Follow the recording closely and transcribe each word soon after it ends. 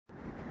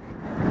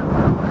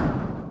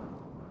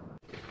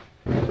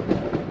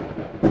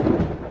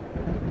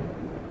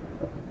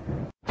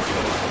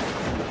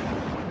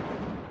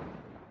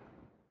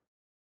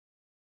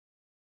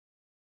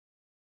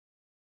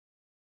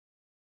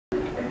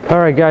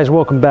Alright guys,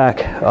 welcome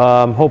back.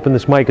 I'm hoping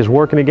this mic is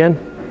working again.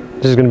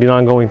 This is going to be an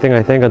ongoing thing,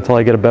 I think, until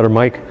I get a better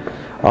mic.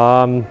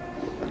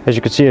 As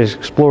you can see, it's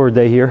Explorer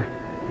Day here.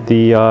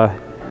 The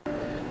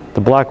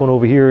black one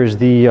over here is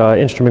the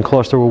instrument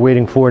cluster we're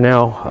waiting for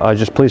now. I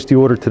just placed the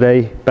order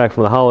today, back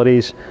from the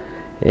holidays,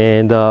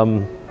 and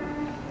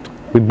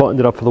we buttoned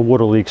it up for the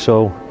water leak.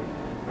 So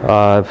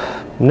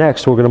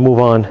next we're going to move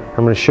on. I'm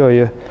going to show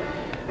you.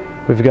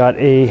 We've got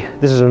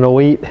this is an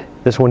 08,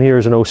 this one here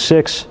is an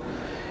 06.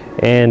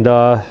 And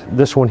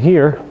this one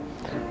here,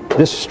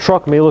 this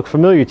truck may look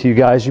familiar to you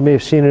guys. You may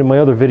have seen it in my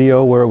other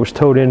video where it was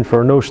towed in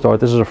for a no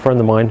start. This is a friend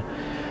of mine.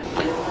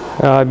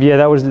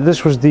 Yeah,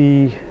 this was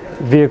the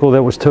vehicle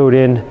that was towed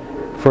in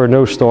for a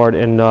no start,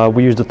 and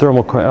we used a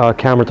thermal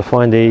camera to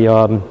find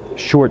a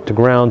short to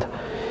ground.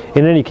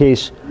 In any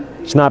case,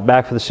 it's not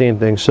back for the same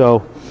thing. So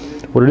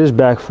what it is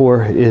back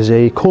for is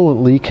a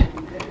coolant leak.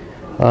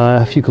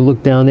 If you can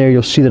look down there,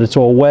 you'll see that it's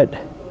all wet,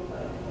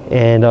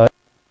 and it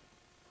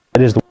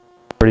is the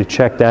already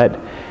checked that.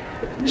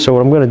 So what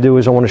I'm going to do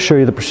is I want to show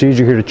you the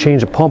procedure here to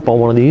change a pump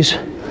on one of these.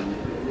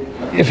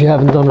 If you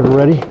haven't done it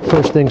already,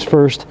 first things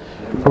first,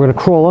 we're going to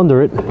crawl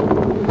under it. I'm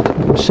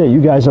going to set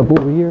you guys up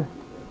over here.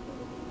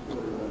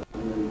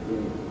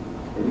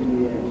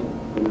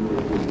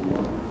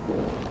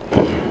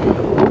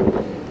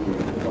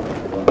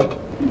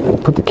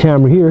 Put the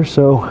camera here,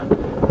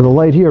 or the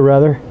light here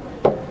rather,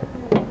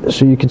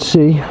 so you can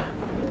see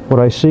what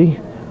I see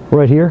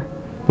right here.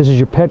 This is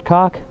your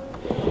petcock.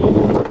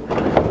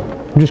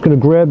 I'm just going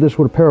to grab this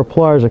with a pair of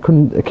pliers. I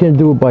can't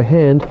do it by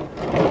hand,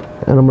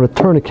 and I'm going to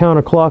turn it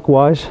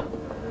counterclockwise.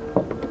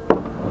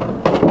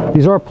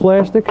 These are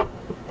plastic,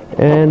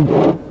 and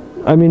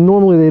I mean,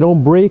 normally they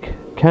don't break.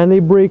 Can they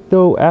break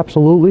though?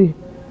 Absolutely.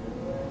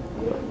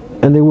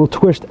 And they will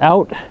twist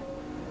out.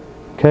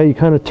 Okay, you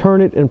kind of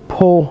turn it and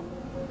pull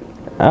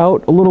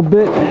out a little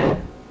bit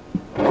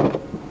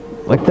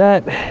like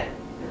that.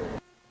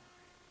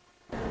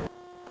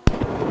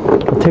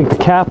 I'll take the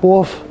cap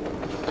off.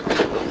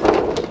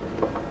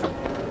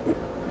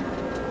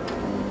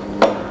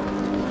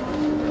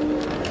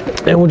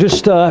 And we'll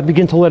just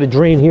begin to let it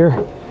drain here,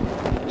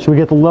 so we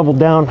get the level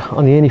down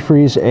on the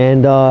antifreeze,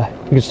 and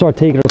you can start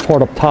taking it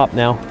apart up top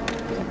now.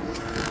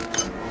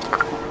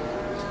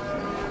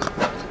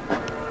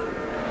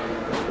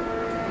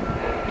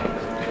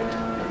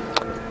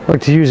 I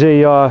like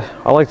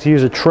to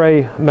use a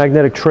tray, a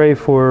magnetic tray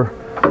for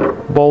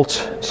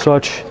bolts and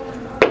such.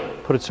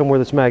 Put it somewhere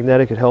that's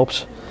magnetic, it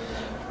helps.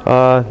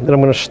 Then I'm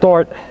going to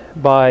start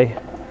by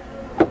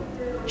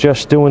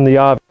just doing the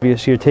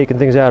obvious here, taking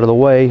things out of the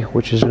way,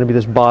 which is going to be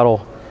this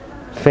bottle,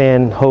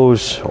 fan,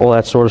 hose, all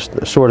that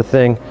sort of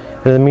thing.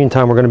 And in the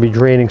meantime, we're going to be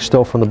draining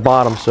still from the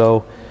bottom,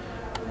 so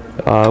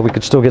we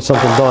could still get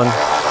something done.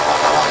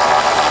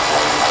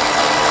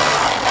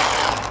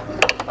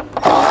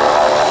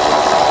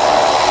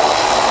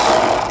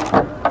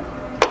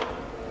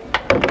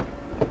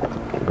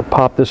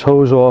 Pop this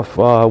hose off,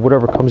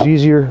 whatever comes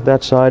easier,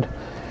 that side,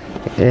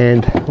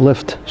 and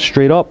lift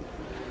straight up.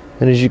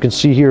 And as you can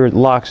see here, it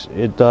locks.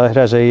 It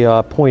has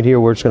a point here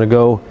where it's going to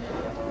go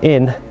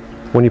in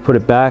when you put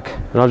it back.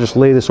 And I'll just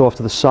lay this off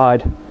to the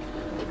side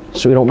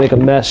so we don't make a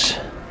mess.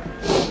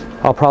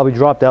 I'll probably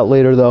drop that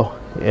later though,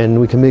 and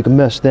we can make a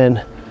mess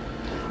then.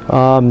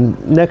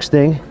 Next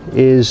thing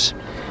is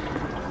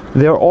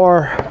there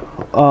are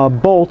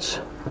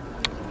bolts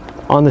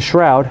on the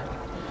shroud.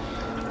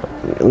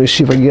 Let me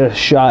see if I can get a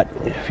shot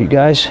for you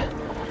guys.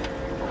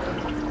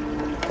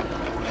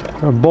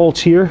 There are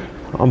bolts here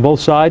on both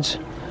sides.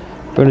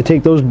 We're going to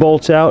take those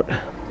bolts out.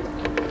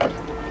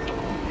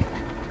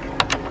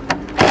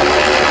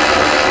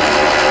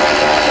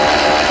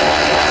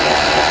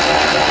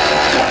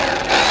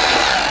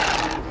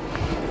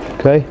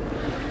 Okay,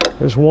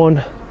 there's one,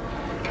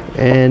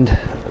 and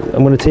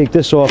I'm going to take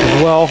this off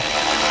as well,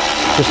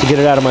 just to get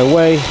it out of my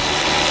way.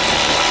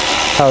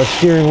 Power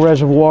steering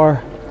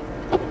reservoir.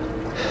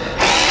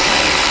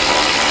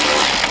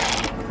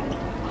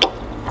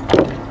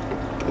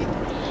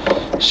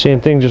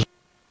 Same thing, just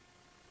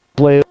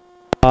lay it.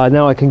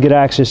 Now I can get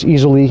access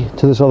easily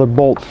to this other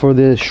bolt for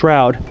the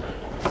shroud,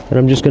 and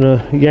I'm just going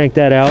to yank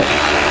that out.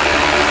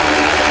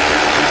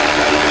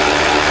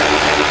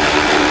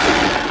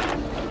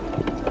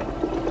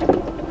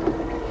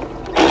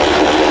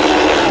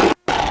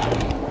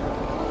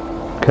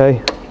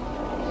 Okay.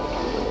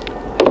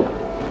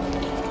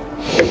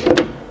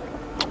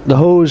 The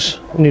hose,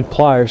 I need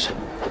pliers,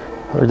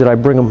 or did I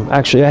bring them?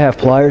 Actually, I have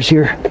pliers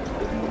here.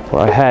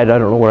 Well, I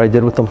don't know what I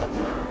did with them.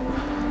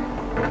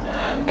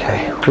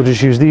 We'll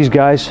just use these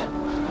guys.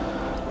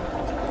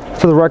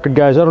 For the record,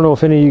 guys, I don't know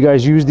if any of you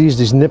guys use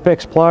these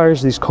Nipex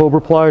pliers, these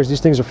Cobra pliers. These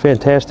things are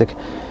fantastic.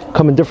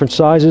 Come in different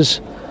sizes,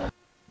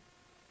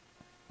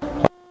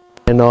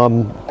 and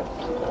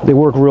they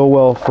work real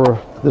well for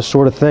this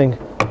sort of thing,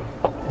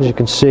 as you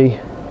can see.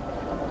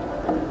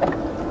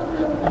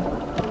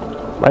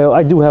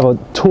 I do have a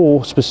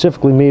tool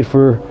specifically made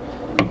for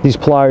these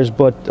pliers,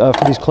 but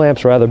for these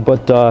clamps rather,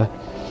 but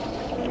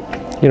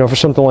you know, for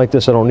something like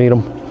this I don't need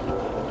them.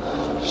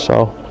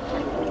 So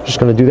just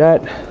going to do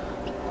that.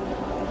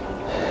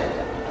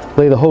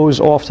 lay the hose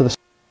off to the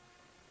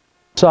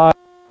side,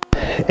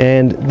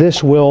 and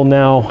this will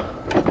now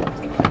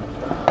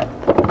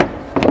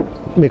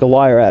make a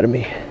liar out of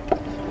me.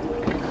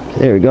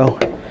 There we go.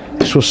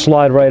 This will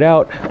slide right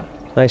out,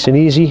 nice and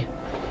easy.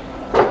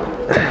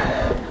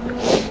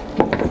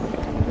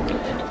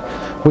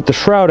 With the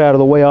shroud out of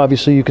the way,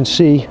 obviously you can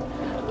see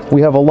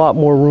we have a lot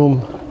more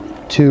room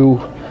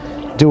to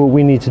do what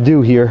we need to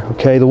do here.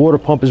 Okay, the water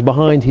pump is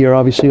behind here,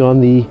 obviously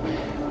on the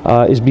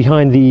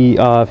behind the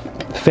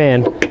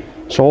fan,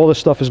 so all this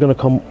stuff is going to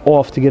come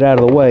off to get out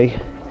of the way.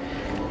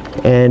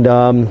 And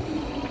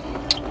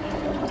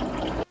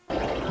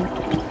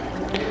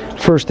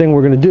first thing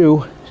we're going to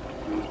do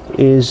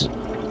is,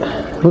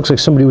 looks like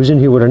somebody was in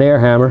here with an air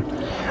hammer.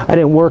 I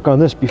didn't work on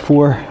this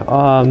before.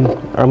 I'm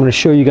going to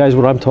show you guys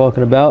what I'm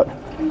talking about.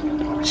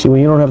 See,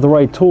 when you don't have the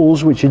right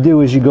tools, what you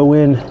do is you go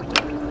in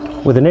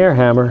with an air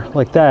hammer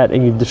like that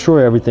and you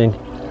destroy everything.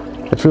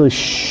 It's really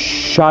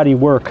shoddy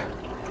work.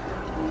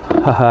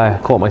 Haha, I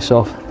caught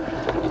myself.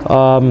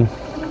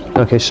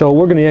 Okay, so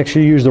we're going to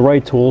actually use the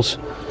right tools,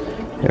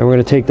 and we're going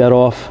to take that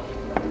off.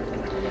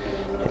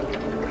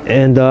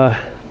 And I'm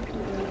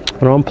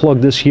going to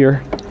unplug this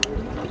here.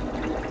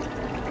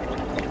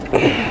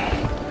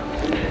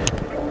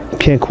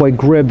 Can't quite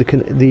grab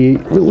the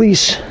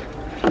release.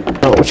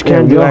 What you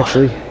can do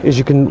actually is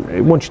you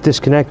can, once you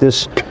disconnect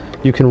this,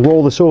 you can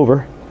roll this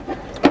over,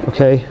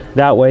 okay,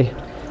 that way,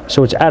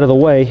 so it's out of the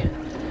way.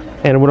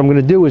 And what I'm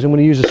going to do is I'm going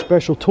to use a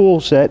special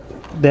tool set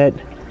that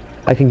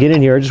I can get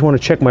in here. I just want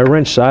to check my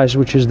wrench size,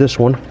 which is this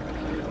one.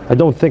 I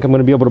don't think I'm going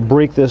to be able to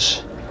break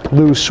this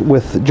loose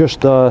with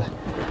just no.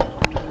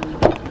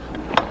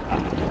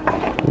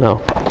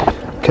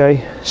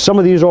 Okay, some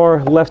of these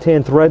are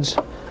left-hand threads.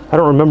 I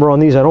don't remember on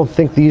these. I don't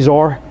think these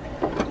are.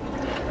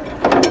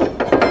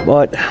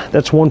 But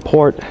that's one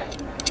part.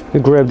 You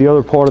grab the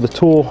other part of the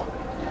tool.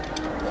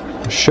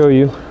 I'll show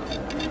you.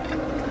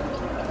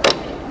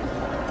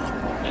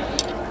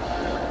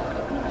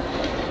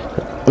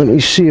 Let me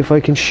see if I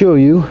can show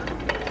you.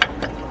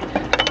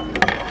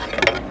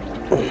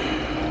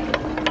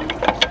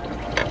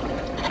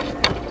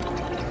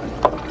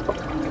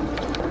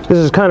 This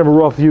is kind of a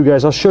rough view,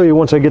 guys. I'll show you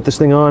once I get this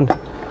thing on.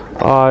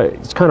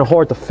 It's kind of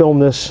hard to film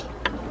this.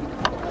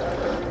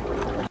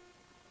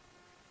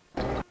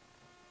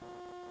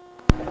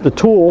 The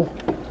tool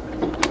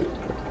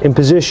in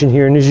position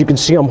here, and as you can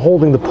see, I'm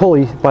holding the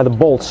pulley by the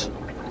bolts.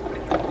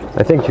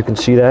 I think you can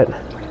see that.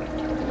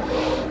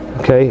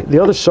 Okay,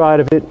 the other side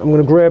of it, I'm going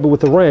to grab it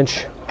with the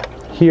wrench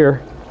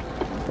here,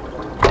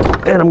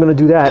 and I'm going to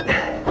do that,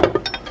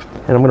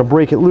 and I'm going to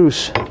break it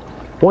loose.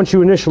 Once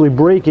you initially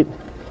break it,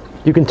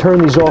 you can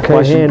turn these off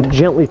by hand,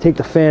 gently take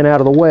the fan out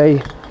of the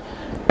way,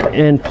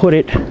 and put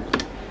it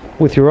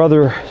with your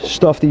other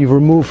stuff that you've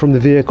removed from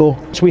the vehicle.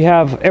 So we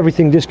have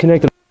everything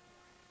disconnected.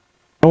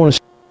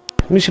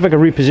 Let me see if I can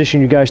reposition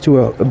you guys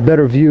to a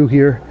better view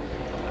here,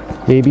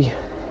 maybe.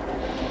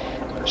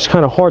 It's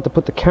kind of hard to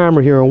put the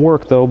camera here and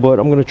work though, but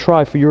I'm going to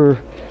try for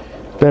your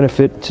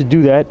benefit to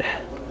do that.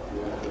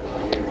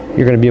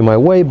 You're going to be in my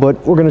way, but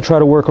we're going to try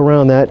to work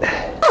around that.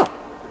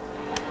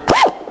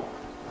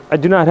 I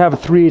do not have a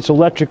 3/8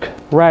 electric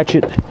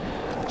ratchet,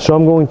 so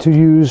I'm going to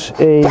use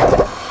a,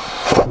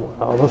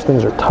 oh, those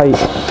things are tight.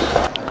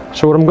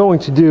 So what I'm going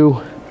to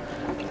do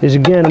is,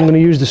 again, I'm going to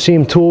use the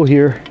same tool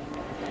here.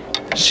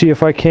 See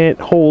if I can't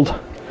hold.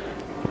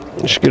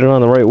 Just get it on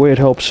the right way, it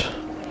helps.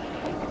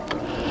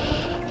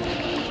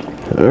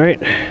 All right.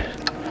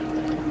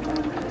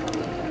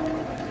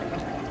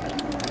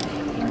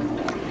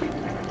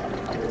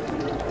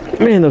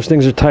 Man, those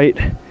things are tight.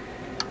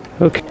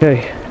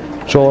 Okay.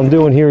 So all I'm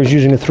doing here is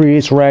using a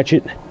 3/8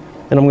 ratchet,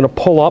 and I'm going to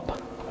pull up.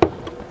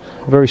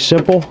 Very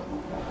simple.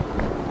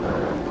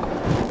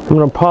 I'm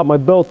going to pop my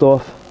belt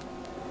off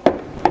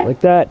like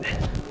that.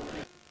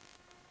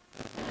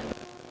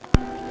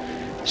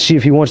 See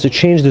if he wants to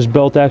change this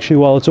belt actually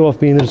while it's off,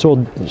 being that it's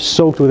all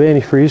soaked with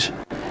antifreeze.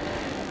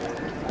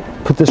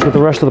 Put this with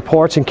the rest of the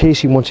parts in case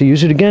he wants to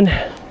use it again.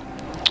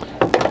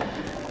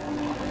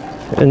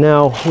 And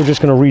now we're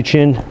just going to reach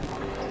in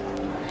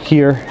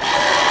here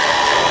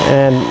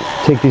and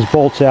take these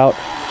bolts out.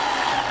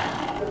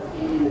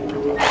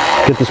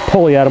 Get this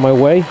pulley out of my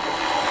way.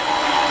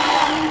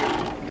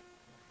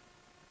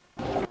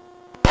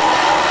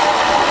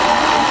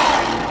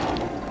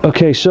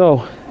 Okay,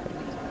 so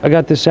I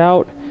got this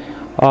out.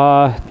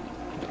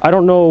 I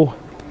don't know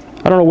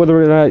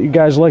whether or not you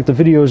guys like the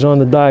videos on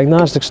the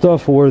diagnostic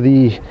stuff or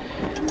the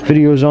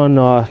videos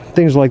on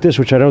things like this,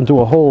 which I don't do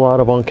a whole lot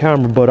of on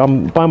camera, but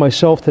I'm by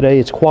myself today.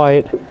 It's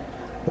quiet.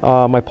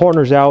 My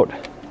partner's out.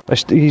 I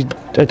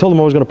told him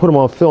I was going to put him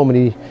on film, and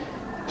he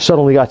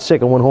suddenly got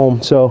sick and went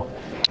home. So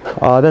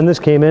then this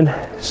came in,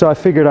 so I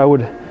figured I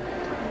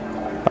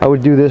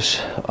would do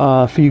this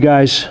for you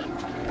guys.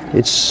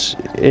 It's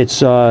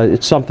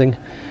something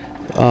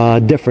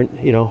different,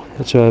 you know.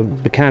 It's a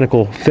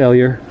mechanical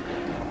failure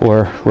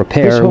or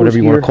repair, or whatever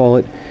you want to call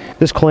it.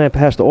 This clamp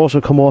has to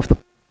also come off the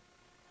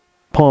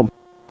pump.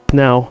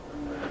 Now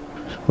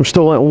I'm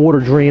still letting water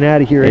drain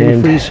out of here,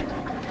 antifreeze.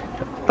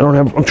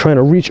 I'm trying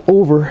to reach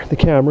over the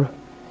camera.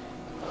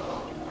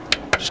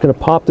 Just gonna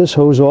pop this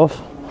hose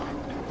off.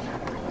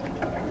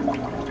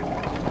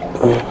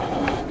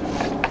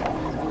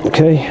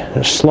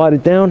 Okay, slide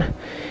it down.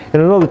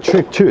 And another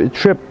trick to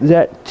tip,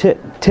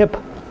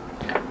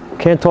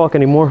 can't talk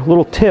anymore,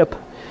 little tip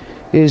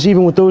is,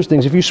 even with those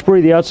things, if you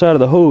spray the outside of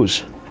the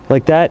hose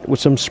like that with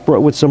some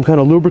kind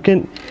of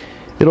lubricant,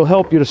 it'll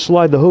help you to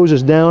slide the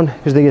hoses down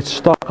because they get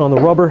stuck on the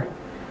rubber,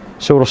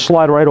 so it'll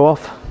slide right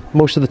off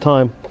most of the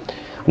time.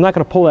 I'm not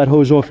going to pull that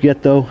hose off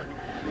yet though,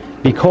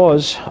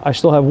 because I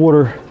still have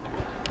water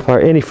or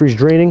antifreeze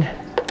draining,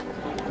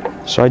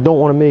 so I don't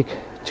want to make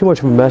too much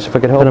of a mess if I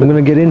could help it. I'm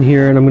going to get in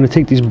here and I'm going to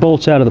take these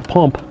bolts out of the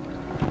pump,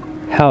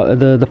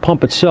 the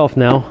pump itself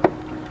now.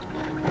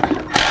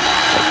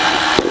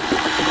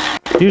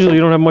 Usually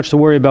you don't have much to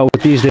worry about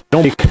with these. They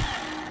don't make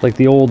like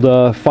the old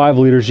 5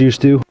 liters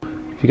used to.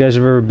 If you guys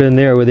have ever been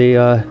there where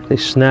they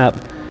snap,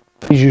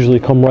 these usually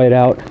come right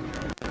out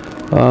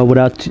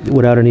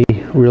without any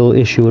real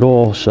issue at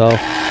all. So you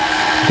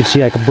can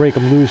see I can break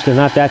them loose. They're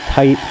not that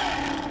tight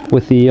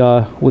with the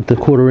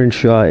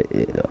 1/4-inch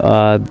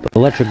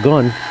electric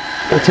gun.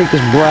 I'll take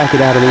this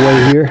bracket out of the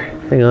way here.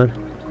 Hang on.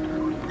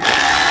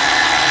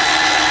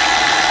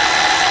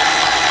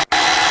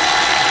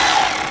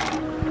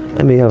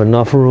 I may have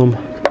enough room.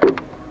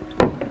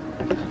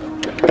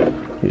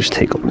 Just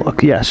take a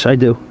look. Yes, I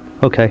do.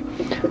 Okay.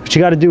 What you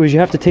got to do is you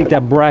have to take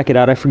that bracket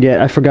out. I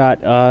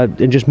forgot,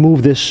 and just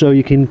move this so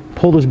you can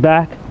pull this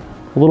back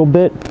a little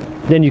bit.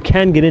 Then you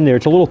can get in there.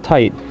 It's a little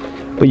tight,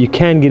 but you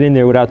can get in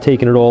there without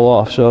taking it all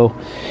off. So,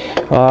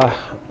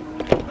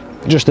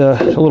 just a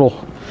little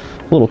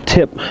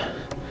tip.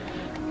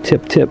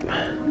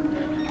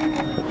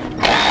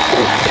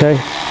 Okay.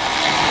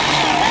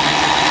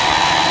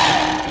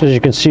 So as you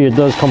can see, it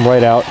does come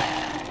right out.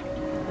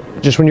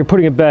 Just when you're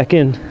putting it back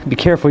in, be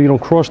careful you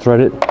don't cross thread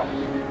it.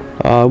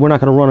 We're not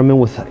going to run them in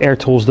with air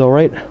tools though,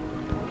 right?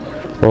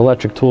 Or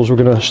electric tools. We're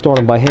going to start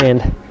them by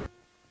hand.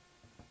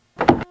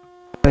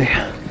 Okay.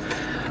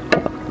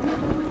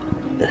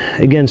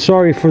 Again,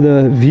 sorry for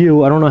the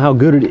view. I don't know how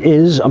good it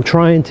is. I'm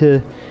trying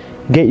to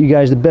get you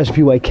guys the best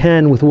view I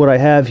can with what I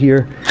have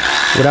here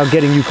without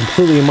getting you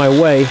completely in my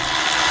way.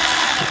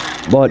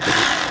 But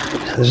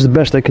this is the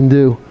best I can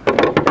do.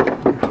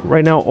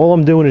 Right now, all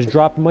I'm doing is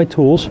dropping my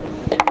tools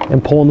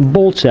and pulling the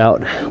bolts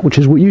out, which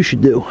is what you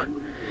should do.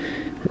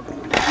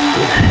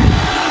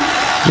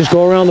 Just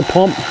go around the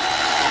pump.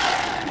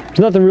 There's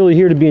nothing really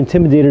here to be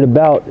intimidated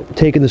about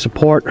taking this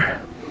apart.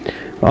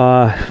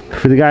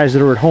 For the guys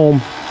that are at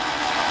home,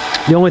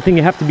 the only thing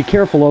you have to be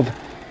careful of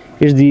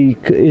is the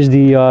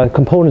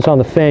components on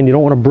the fan. You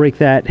don't want to break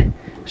that, so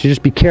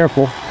just be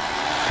careful.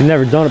 If you've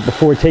never done it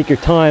before, take your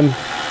time,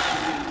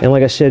 and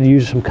like I said,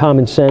 use some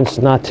common sense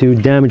not to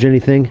damage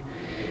anything.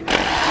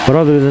 But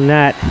other than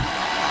that,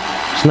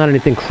 it's not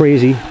anything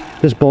crazy.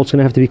 This bolt's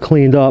gonna have to be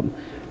cleaned up,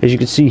 as you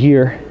can see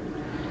here.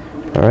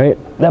 All right,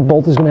 that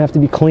bolt is gonna have to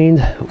be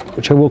cleaned,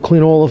 which I will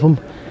clean all of them,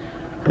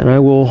 and I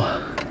will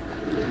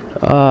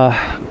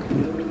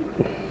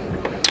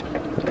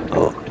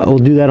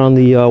do that on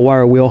the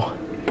wire wheel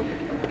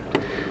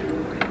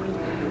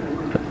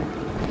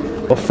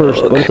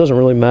first, but it doesn't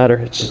really matter.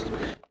 It's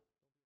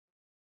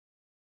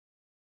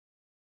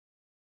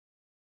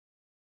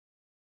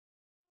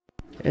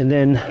and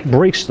then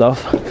brake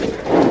stuff.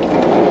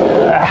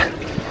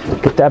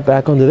 Get that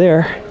back under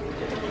there.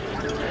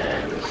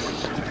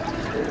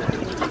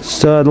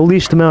 It's the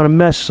least amount of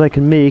mess I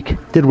can make.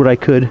 Did what I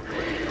could.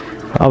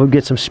 I'll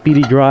get some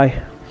speedy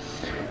dry.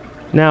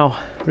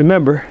 Now,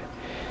 remember,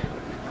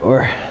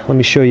 or let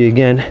me show you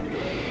again.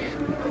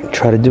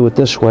 Try to do it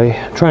this way.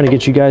 I'm trying to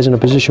get you guys in a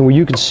position where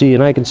you can see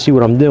and I can see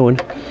what I'm doing.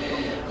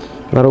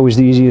 Not always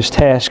the easiest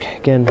task,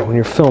 again, when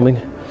you're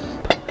filming.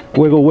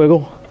 Wiggle,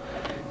 wiggle,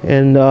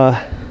 and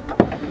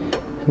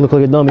look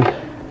like a dummy.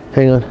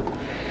 Hang on.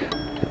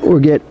 Or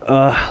get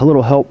a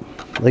little help,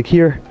 like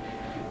here,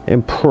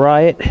 and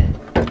pry it.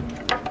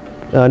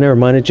 Never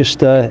mind, it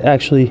just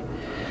actually,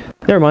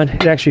 never mind,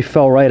 it actually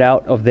fell right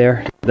out of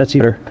there. That's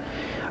either,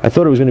 I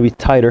thought it was going to be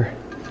tighter.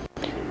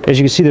 As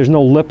you can see, there's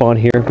no lip on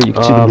here, but you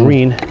can see the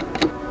green.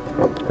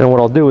 And what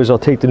I'll do is I'll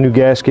take the new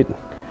gasket.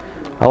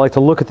 I like to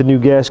look at the new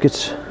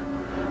gaskets,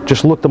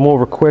 just look them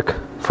over quick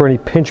for any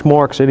pinch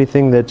marks,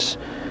 anything that's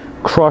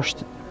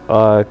crushed,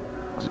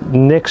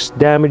 nicks,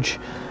 damage.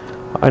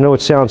 I know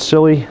it sounds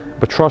silly,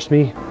 but trust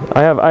me,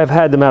 I've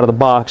had them out of the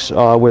box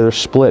where they're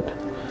split,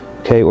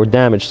 okay, or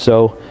damaged.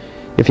 So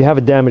if you have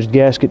a damaged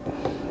gasket,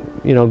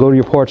 you know, go to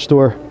your parts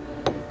store,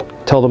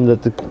 tell them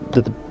that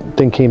the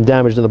thing came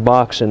damaged in the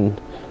box and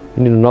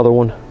you need another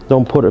one.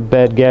 Don't put a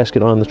bad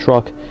gasket on the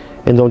truck,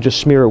 and don't just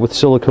smear it with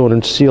silicone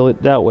and seal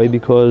it that way,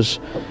 because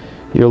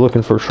you're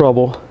looking for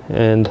trouble,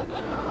 and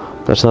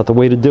that's not the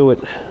way to do it.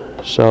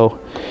 So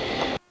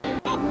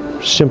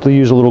simply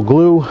use a little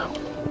glue.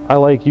 I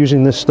like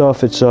using this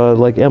stuff. It's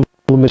like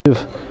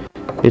emulsive.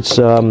 It's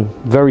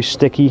very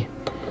sticky,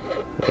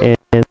 and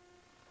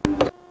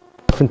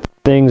different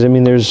things. I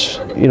mean, there's,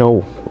 you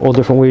know, all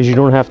different ways. You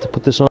don't have to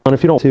put this on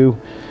if you don't want to.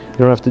 You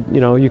don't have to, you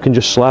know, you can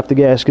just slap the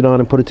gasket on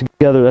and put it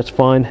together. That's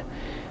fine.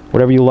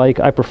 Whatever you like.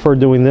 I prefer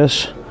doing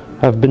this.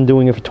 I've been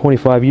doing it for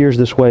 25 years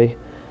this way,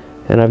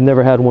 and I've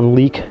never had one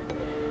leak.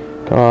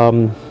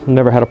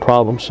 Never had a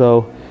problem.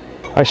 So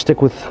I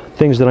stick with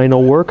things that I know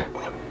work,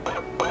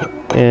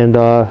 and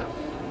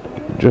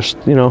just,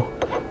 you know,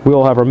 we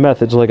all have our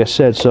methods, like I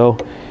said. So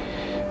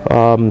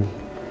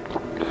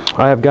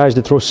I have guys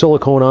that throw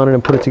silicone on it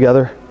and put it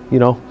together, you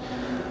know,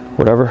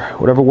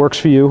 whatever works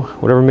for you,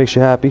 whatever makes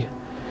you happy.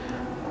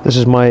 This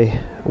is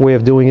my way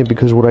of doing it,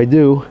 because what I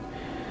do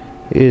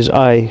is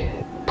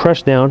I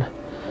press down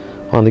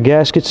on the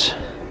gaskets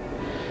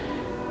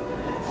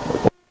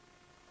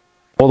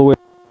all the way.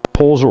 The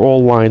holes are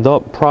all lined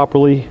up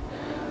properly.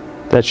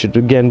 That should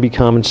again be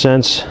common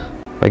sense.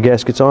 My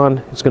gasket's on.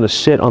 It's going to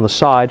sit on the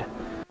side.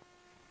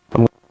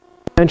 I'm going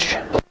to bench.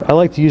 I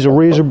like to use a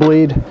razor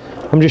blade.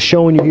 I'm just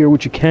showing you here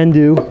what you can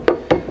do.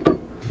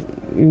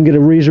 You can get a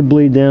razor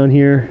blade down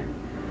here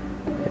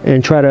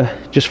and try to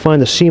just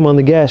find the seam on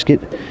the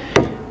gasket.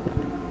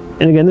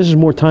 And again, this is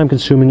more time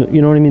consuming,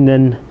 you know what I mean,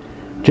 than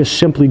just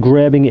simply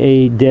grabbing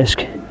a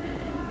disc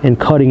and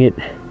cutting it,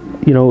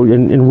 you know,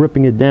 and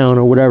ripping it down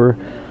or whatever.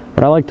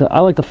 But I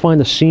like to find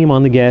the seam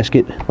on the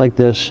gasket like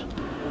this.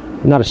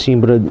 Not a seam,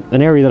 but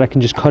an area that I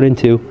can just cut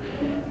into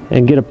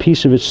and get a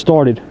piece of it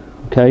started,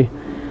 okay?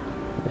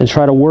 And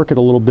try to work it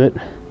a little bit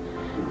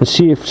and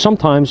see if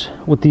sometimes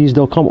with these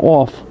they'll come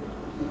off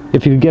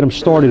if you can get them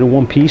started in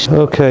one piece.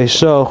 Okay,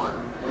 so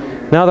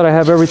now that I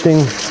have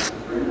everything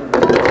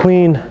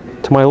clean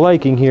to my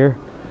liking here,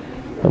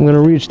 I'm going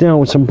to reach down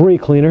with some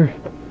brake cleaner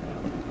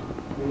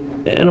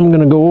and I'm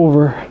going to go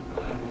over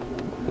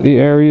the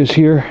areas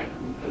here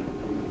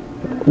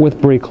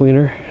with brake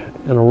cleaner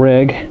and a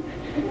rag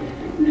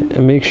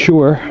and make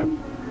sure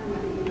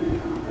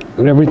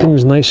that everything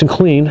is nice and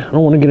clean. I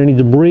don't want to get any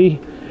debris.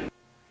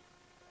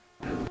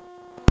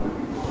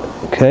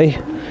 Okay,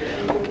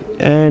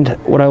 and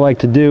what I like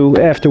to do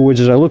afterwards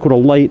is I look with a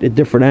light at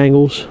different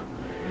angles,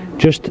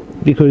 just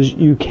because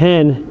you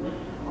can,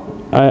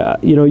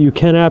 you know, you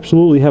can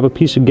absolutely have a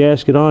piece of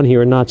gasket on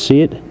here and not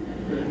see it,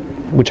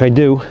 which I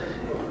do,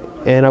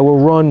 and I will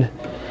run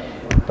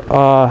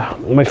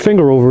my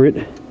finger over it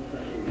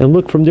and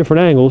look from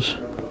different angles.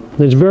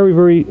 And it's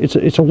very,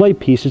 it's a light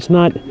piece. It's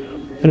not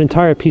an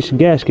entire piece of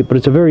gasket, but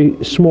it's a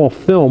very small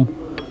film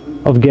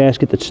of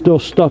gasket that's still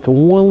stuck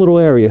in one little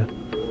area.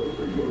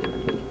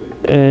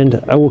 And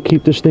I will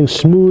keep this thing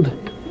smooth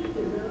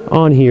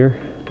on here,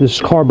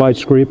 this carbide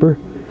scraper,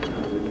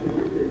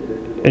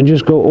 and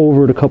just go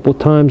over it a couple of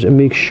times and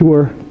make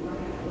sure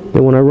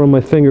that when I run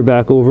my finger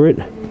back over it,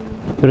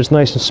 that it's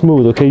nice and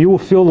smooth. Okay, you will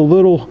feel the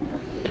little,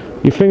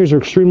 your fingers are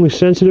extremely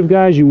sensitive,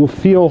 guys. You will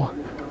feel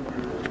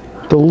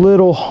the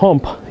little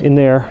hump in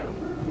there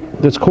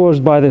that's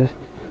caused by the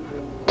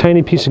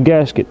tiny piece of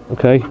gasket,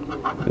 okay?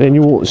 And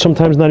you will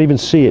sometimes not even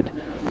see it.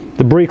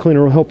 The brake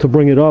cleaner will help to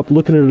bring it up.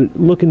 Looking at it,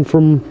 looking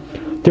from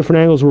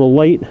different angles with a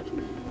light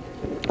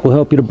will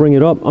help you to bring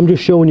it up. I'm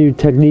just showing you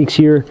techniques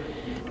here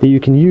that you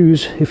can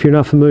use if you're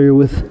not familiar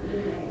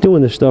with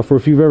doing this stuff, or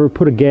if you've ever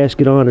put a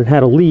gasket on and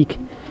had a leak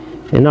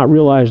and not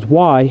realized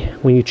why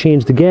when you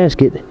change the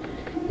gasket.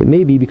 It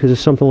may be because of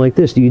something like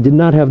this. You did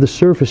not have the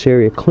surface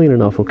area clean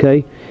enough,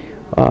 okay?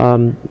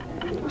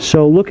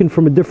 So looking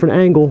from a different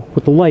angle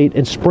with the light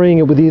and spraying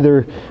it with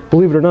either,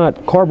 believe it or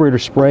not, carburetor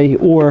spray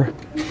or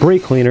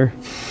brake cleaner,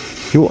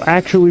 you will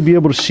actually be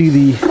able to see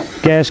the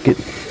gasket.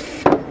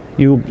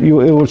 It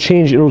will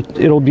change.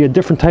 It'll be a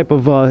different type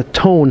of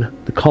tone,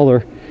 the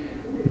color,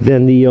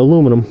 than the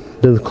aluminum,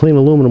 than the clean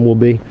aluminum will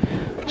be.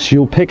 So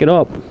you'll pick it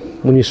up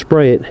when you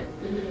spray it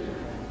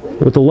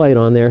with the light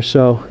on there.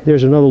 So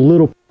there's another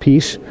little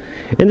piece,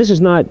 and this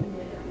is not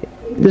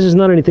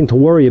anything to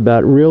worry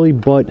about really,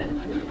 but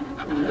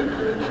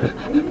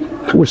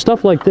with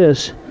stuff like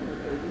this,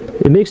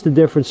 it makes the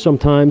difference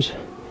sometimes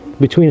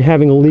between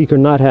having a leak or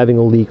not having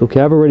a leak.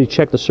 Okay, I've already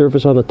checked the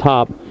surface on the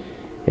top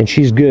and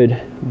she's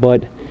good,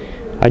 but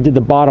I did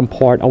the bottom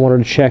part. I wanted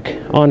to check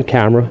on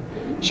camera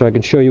so I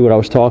can show you what I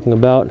was talking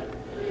about.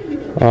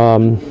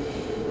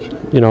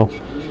 You know,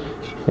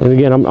 and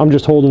again, I'm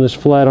just holding this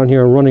flat on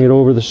here and running it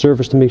over the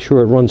surface to make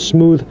sure it runs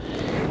smooth.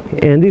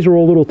 And these are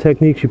all little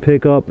techniques you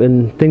pick up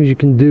and things you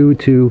can do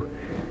to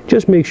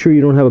just make sure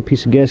you don't have a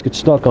piece of gasket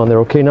stuck on there.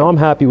 Okay, now I'm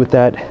happy with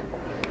that.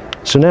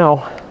 So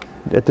now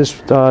at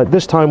this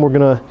time we're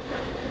gonna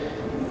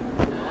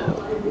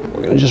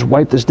just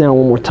wipe this down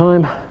one more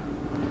time.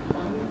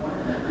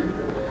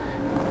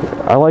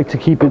 I like to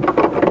keep it,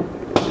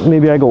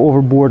 maybe I go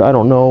overboard, I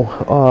don't know.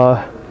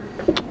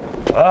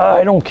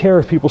 I don't care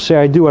if people say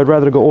I do. I'd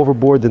rather go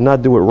overboard than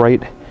not do it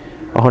right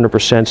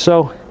 100%.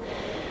 So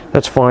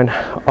that's fine.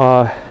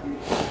 I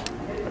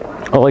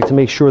like to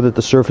make sure that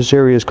the surface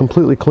area is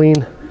completely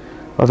clean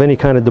of any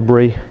kind of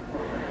debris,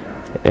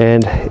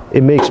 and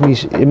it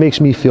makes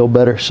me feel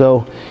better.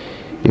 So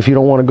if you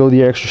don't want to go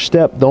the extra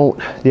step,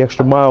 the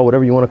extra mile,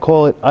 whatever you want to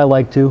call it, I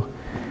like to.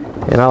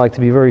 And I like to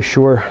be very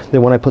sure that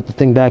when I put the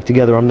thing back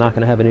together, I'm not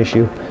going to have an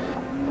issue.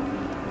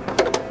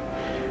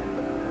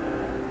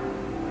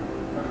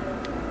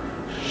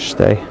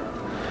 Stay.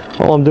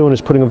 all I'm doing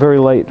is putting a very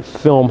light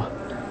film,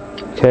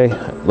 okay,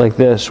 like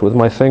this with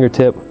my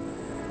fingertip,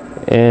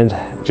 and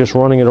just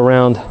running it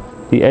around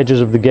the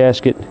edges of the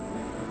gasket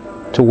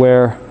to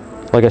where,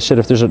 like I said,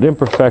 if there's an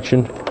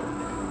imperfection,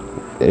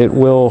 it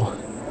will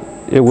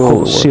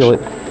seal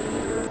it.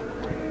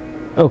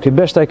 Okay,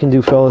 best I can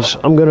do, fellas,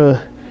 I'm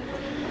going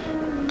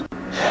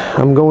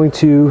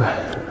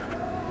to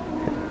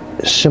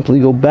simply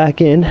go back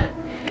in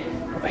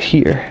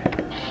here.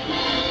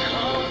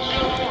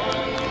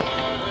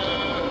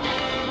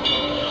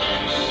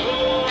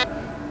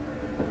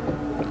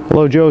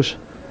 Hello, Joe's.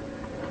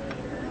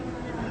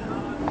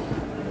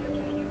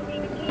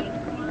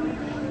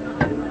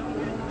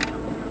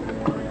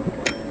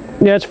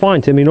 Yeah, it's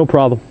fine, Timmy, no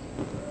problem.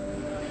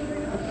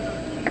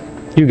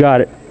 You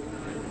got it.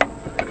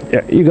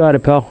 Yeah, you got it,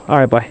 pal. All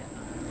right, bye.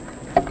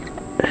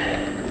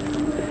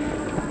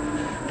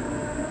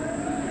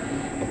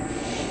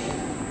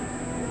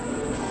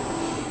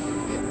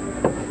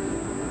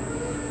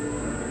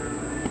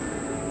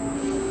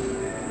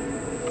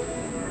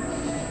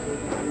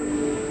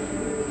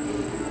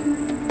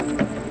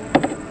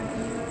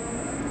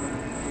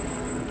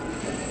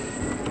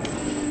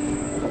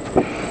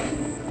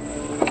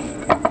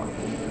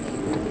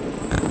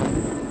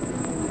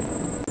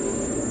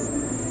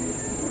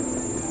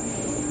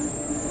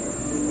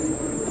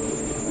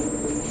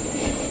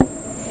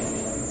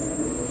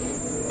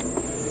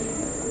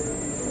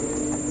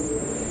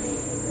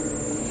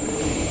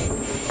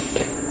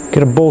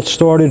 Get a bolt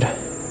started,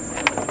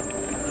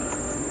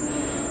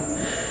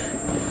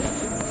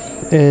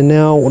 and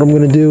now what I'm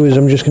going to do is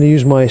I'm just going to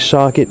use my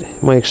socket,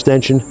 my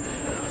extension,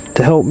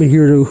 to help me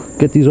here to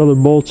get these other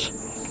bolts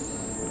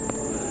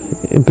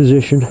in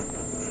position.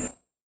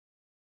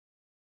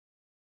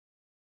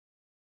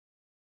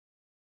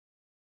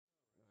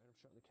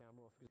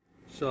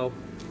 So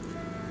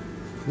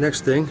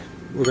next thing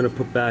we're going to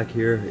put back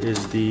here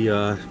is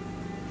the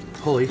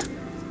pulley.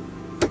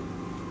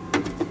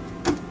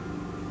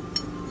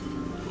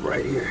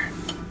 Right here.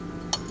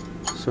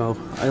 So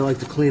I like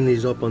to clean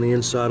these up on the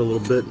inside a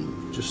little bit.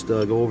 Just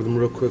go over them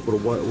real quick with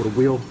a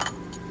wheel,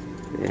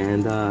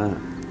 and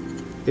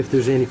if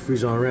there's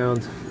antifreeze on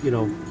around, you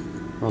know,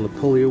 on the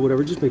pulley or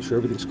whatever, just make sure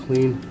everything's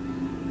clean.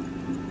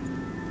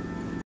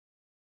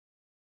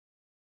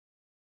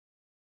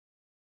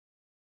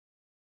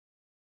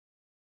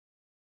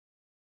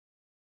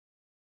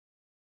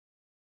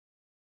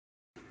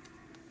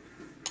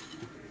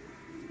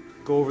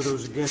 Go over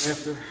those again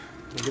after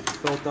I get the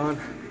belt on,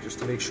 just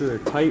to make sure they're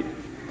tight.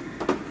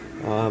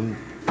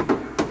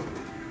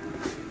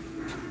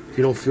 If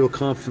you don't feel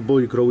comfortable,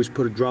 you could always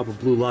put a drop of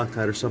blue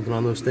Loctite or something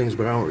on those things,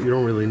 but you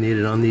don't really need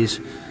it on these.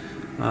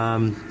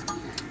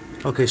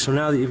 Okay, so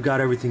now that you've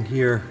got everything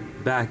here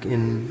back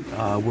in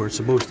where it's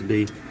supposed to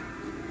be,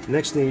 the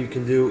next thing you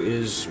can do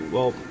is,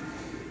 well,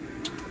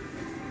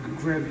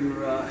 grab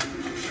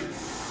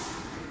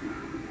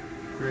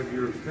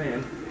your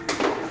fan.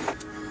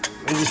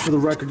 And just for the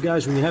record,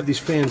 guys, when you have these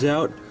fans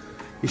out,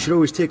 you should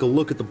always take a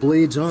look at the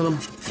blades on them,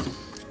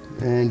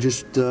 and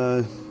just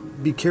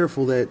be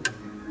careful that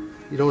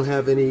you don't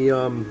have any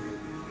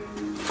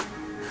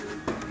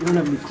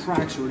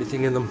cracks or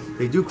anything in them.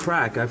 They do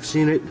crack. I've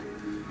seen it.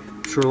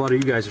 I'm sure a lot of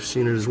you guys have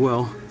seen it as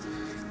well.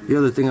 The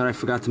other thing that I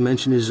forgot to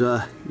mention is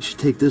you should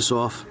take this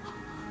off.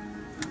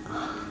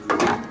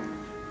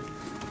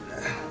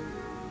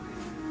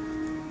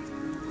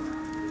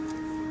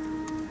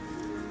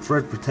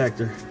 Thread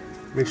protector.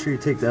 Make sure you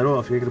take that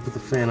off. You're going to put the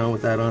fan on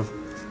with that on.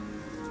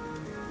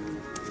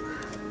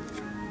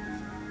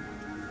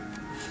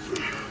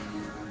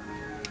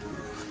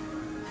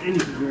 And you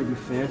can grab your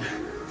fan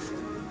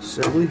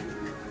assembly.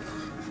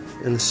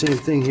 And the same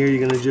thing here,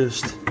 you're going to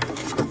just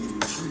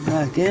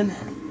back in.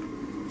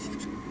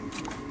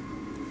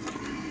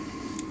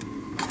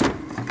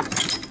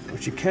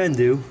 What you can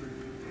do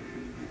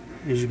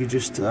is you can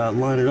just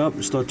line it up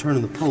and start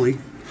turning the pulley.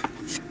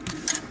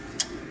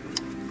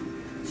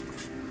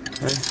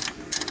 Okay.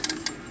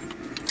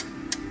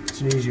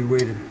 It's an easy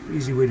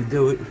way to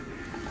do it.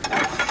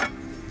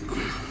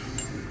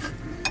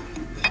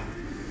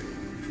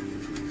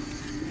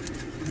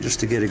 Just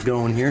to get it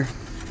going here.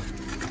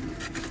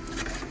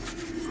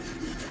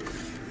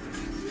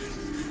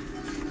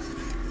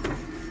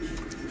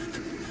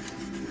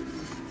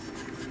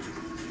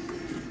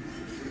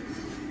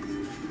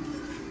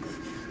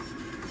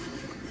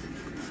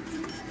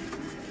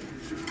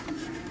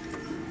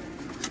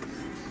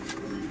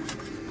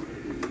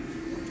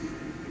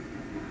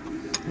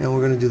 And we're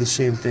going to do the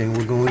same thing.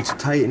 We're going to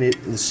tighten it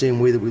in the same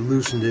way that we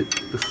loosened it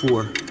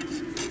before,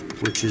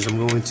 which is I'm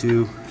going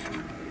to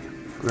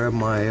grab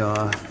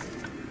my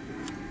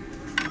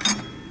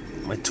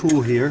my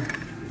tool here.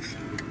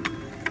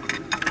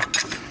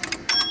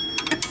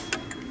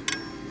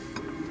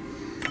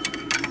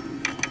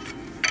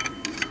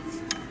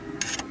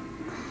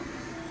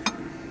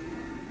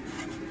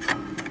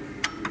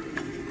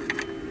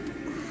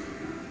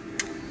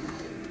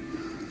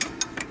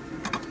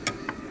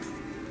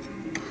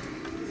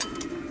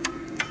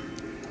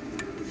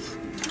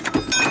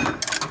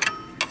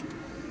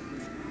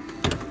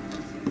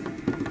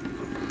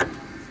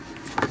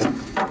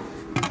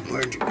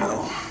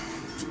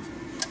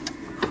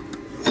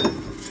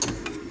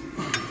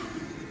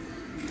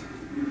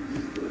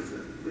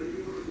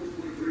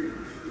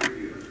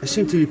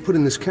 seem to be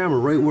putting this camera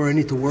right where I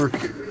need to work,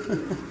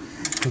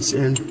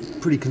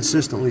 and pretty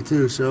consistently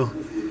too. So,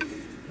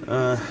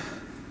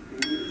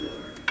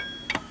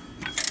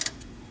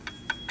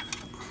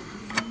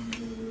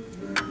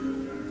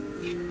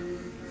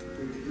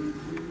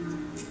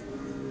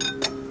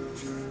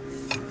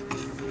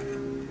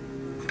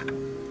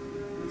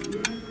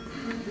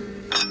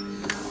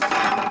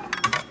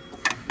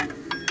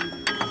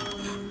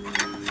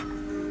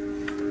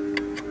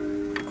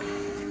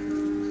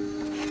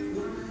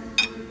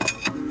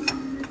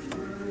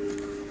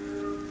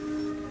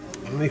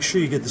 make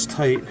sure you get this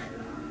tight.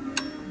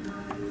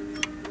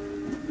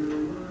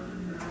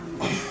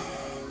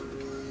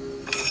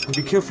 And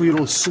be careful you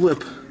don't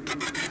slip.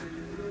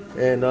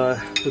 And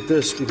with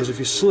this, because if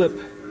you slip,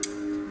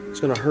 it's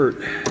gonna hurt.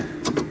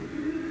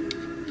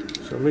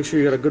 So make sure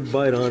you got a good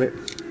bite on it.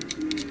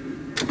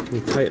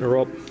 And tighten her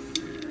up.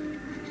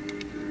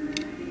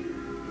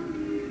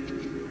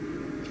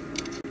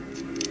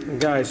 And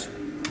guys,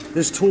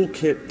 this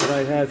toolkit that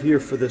I have here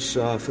for this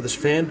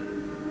fan,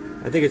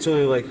 I think it's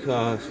only like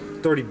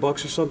 30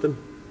 bucks or something.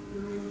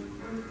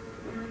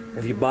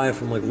 If you buy it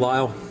from like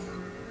Lyle,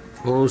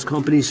 one of those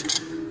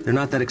companies, they're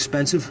not that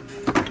expensive.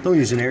 Don't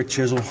use an air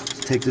chisel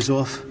to take this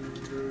off.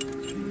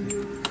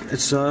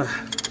 It's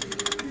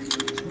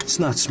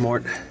not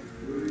smart.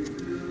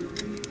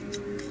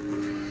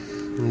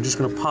 I'm just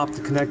gonna pop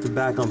the connector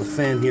back on the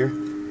fan here.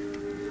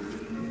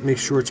 Make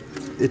sure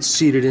it's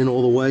seated in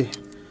all the way.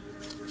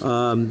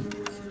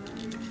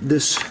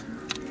 This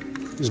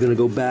is gonna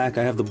go back.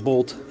 I have the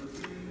bolt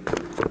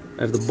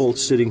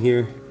sitting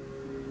here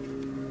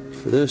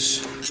for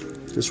this.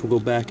 This will go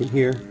back in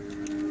here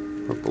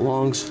where it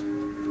belongs.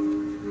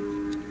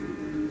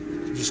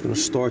 I'm just going to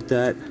start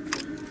that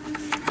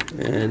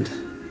and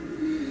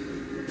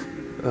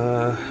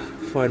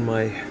find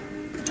my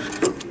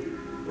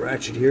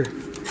ratchet here.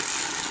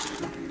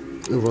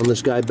 I'll run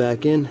this guy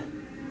back in.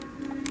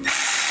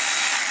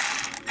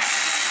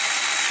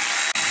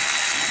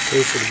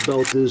 Okay, so the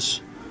belt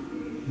is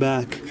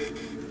back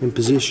in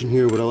position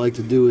here. What I like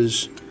to do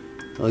is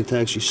I like to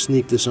actually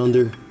sneak this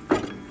under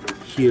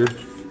here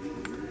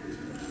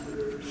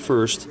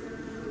first.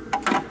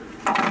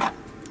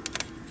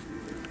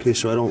 Okay,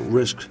 so I don't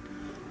risk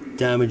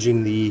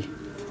damaging the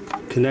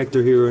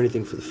connector here or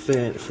anything for the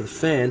fan.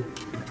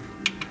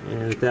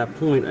 And at that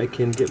point I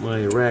can get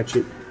my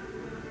ratchet,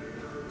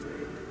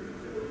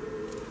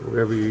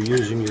 wherever you're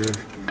using your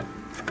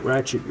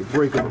ratchet, your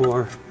breaker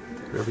bar,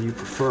 whatever you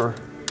prefer.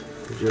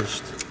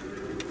 Just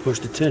push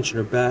the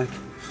tensioner back,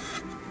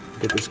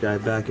 get this guy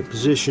back in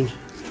position.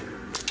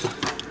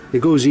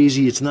 It goes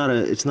easy. It's not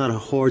a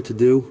hard to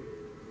do.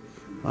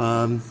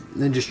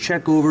 Then just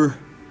check over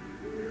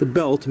the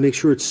belt to make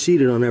sure it's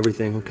seated on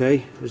everything.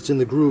 Okay, it's in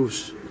the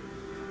grooves.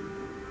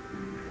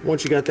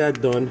 Once you got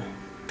that done,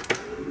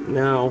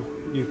 now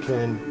you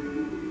can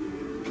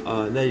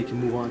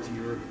move on to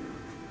your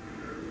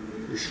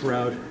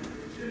shroud,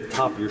 the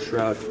top of your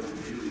shroud.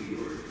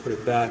 Put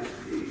it back.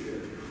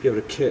 Give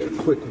it a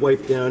quick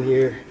wipe down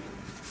here.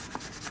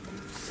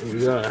 And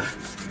you gotta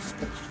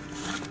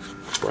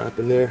wrap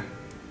in there.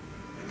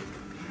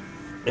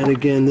 And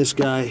again, this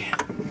guy,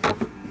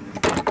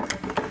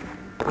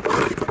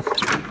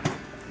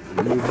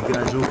 I'll move you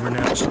guys over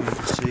now so you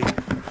can see.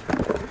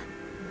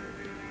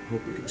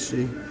 Hope you can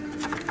see.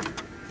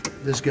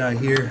 This guy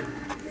here,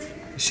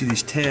 you see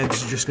these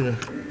tabs are just gonna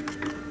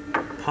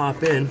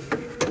pop in,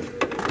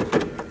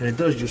 and it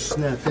does just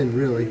snap in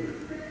really.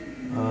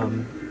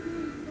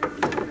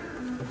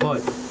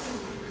 But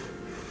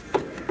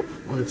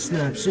when it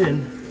snaps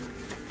in,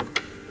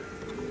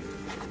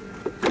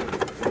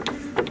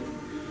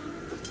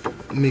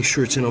 make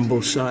sure it's in on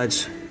both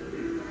sides,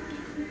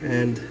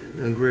 and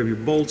then grab your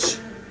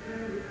bolts,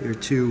 your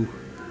two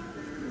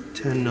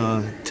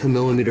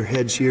 10mm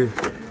heads here.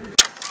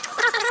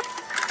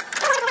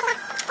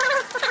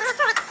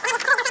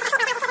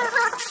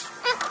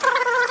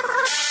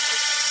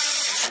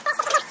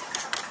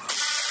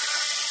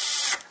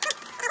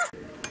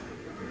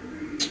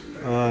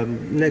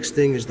 Next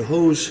thing is the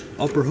hose,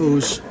 upper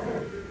hose.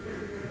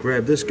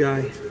 Grab this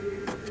guy.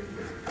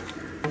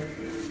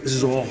 This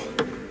is all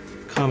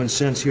common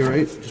sense here,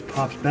 right? Just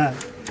pops back.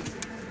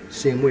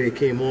 Same way it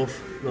came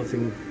off.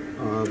 Nothing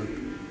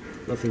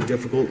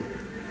difficult.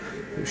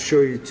 I'll show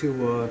you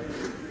two.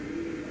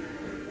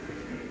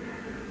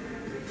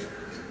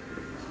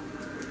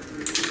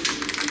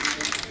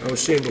 I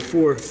was saying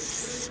before,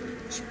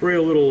 spray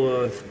a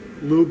little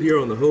lube here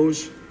on the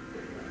hose.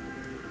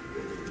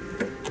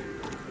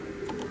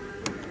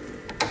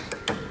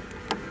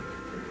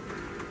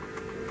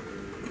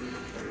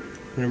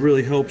 And it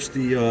really helps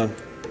to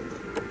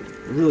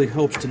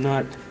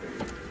not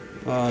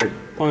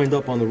bind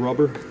up on the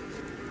rubber.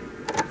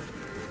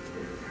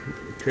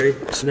 Okay,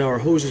 so now our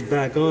hose is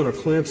back on, our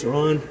clamps are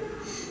on.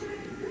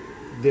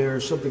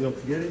 There's something I'm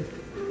forgetting.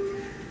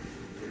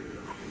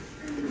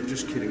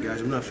 Just kidding,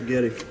 guys, I'm not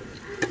forgetting.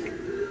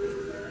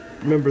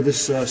 Remember,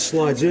 this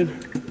slides in.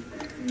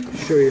 I'll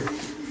show you.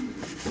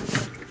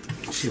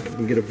 See if we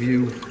can get a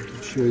view.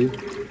 I'll show you.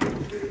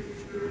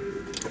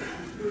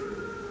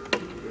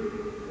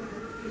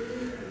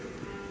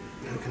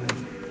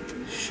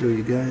 show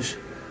you guys.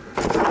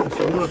 If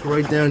you look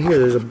right down here,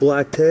 there's a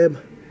black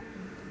tab.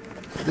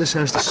 This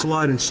has to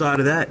slide inside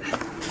of that.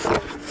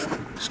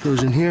 This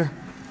goes in here.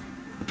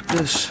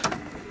 This.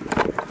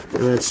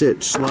 And that's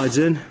it. Slides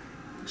in.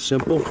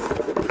 Simple.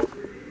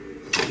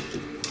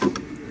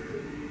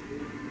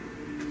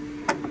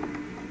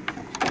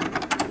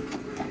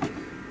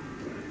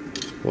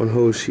 One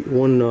hose,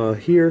 one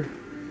here,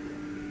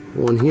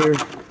 one here.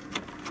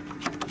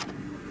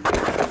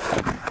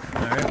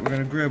 Alright, we're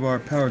going to grab our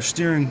power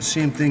steering.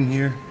 Same thing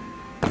here.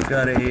 We've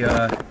got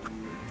a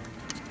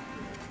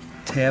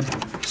tab,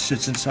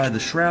 sits inside the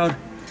shroud.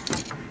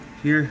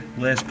 Here,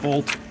 last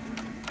bolt.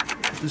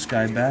 Put this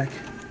guy back.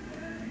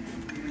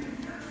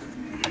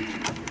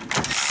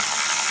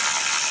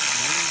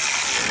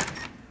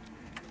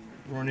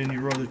 Run in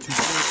your other two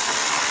bolts.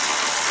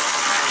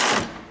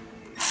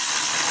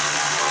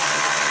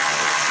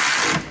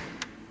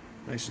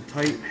 Nice and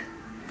tight.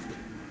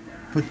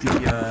 Put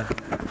the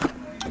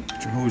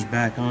put your hose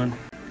back on.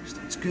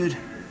 That's good.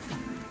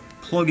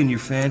 Plug in your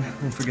fan.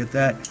 Don't forget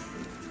that.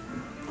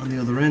 On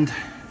the other end.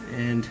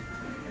 And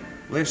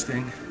last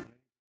thing.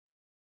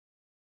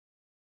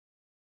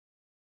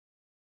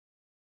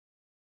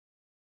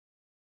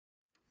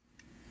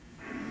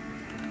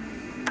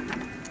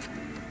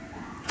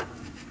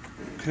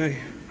 Okay.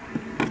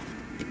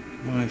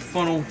 My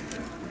funnel.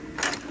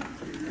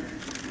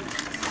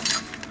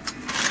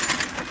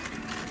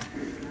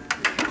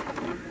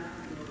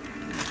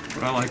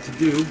 What I like to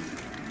do,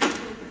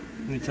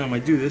 anytime I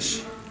do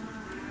this,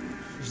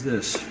 is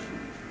this.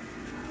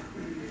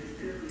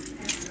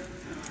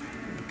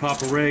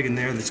 Pop a rag in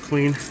there that's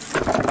clean,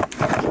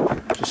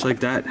 just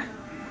like that.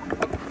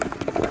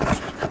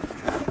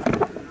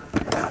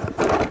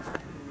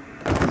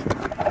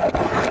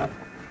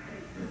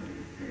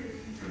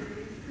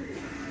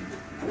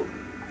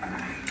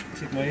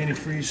 Take my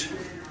antifreeze,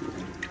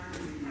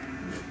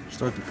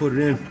 start to put it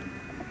in.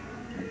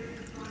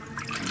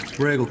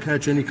 Rag will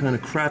catch any kind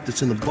of crap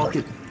that's in the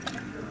bucket.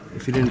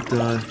 If you didn't,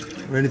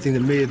 or anything that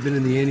may have been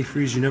in the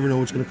antifreeze, you never know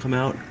what's going to come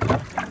out.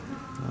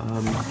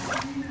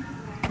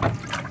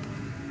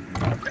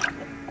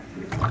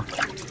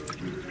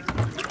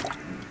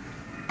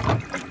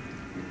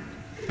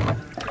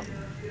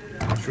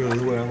 That's really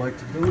the way I like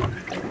to do it.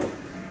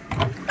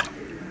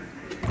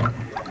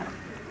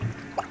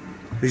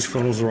 These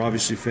funnels are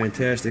obviously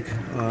fantastic,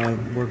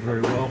 work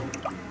very well.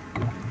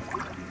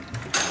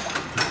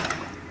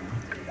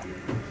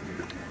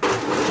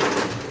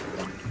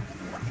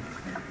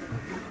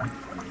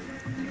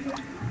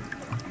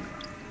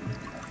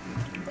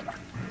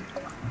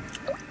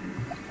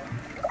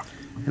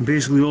 And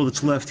basically all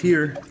that's left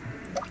here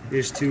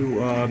is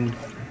to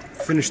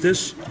finish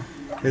this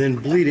and then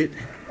bleed it,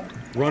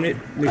 run it,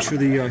 make sure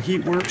the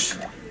heat works.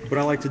 What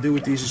I like to do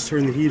with these is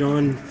turn the heat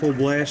on, full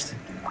blast,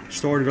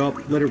 start it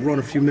up, let it run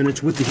a few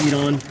minutes with the heat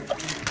on,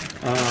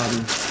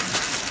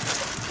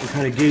 and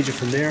kind of gauge it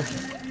from there.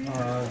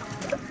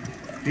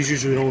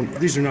 These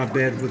are not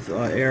bad with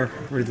air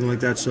or anything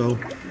like that, so,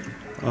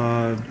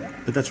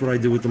 but that's what I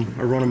do with them.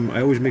 I run them, I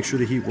always make sure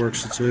the heat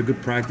works. It's a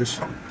good practice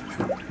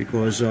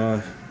because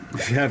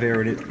if you have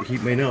air in it, the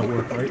heat may not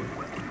work, right?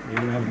 You're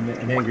gonna have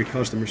an angry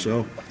customer,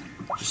 so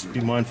just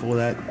be mindful of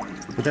that.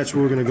 But that's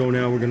where we're gonna go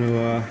now. We're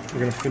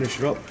gonna finish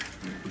it up,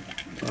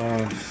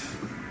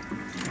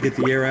 get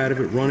the air out of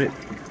it, run it,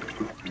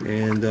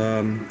 and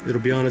it'll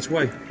be on its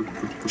way.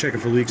 Check it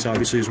for leaks,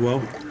 obviously, as well,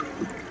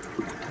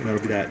 and that'll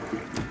be that.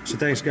 So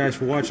thanks, guys,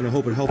 for watching. I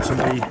hope it helps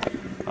somebody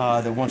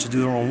that wants to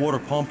do their own water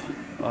pump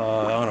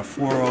on a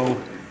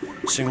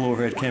 4.0 single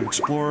overhead Camp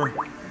Explorer,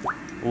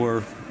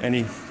 or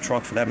any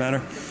truck for that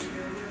matter.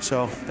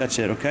 So that's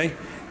it, okay?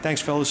 Thanks,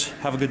 fellas.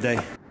 Have a good day.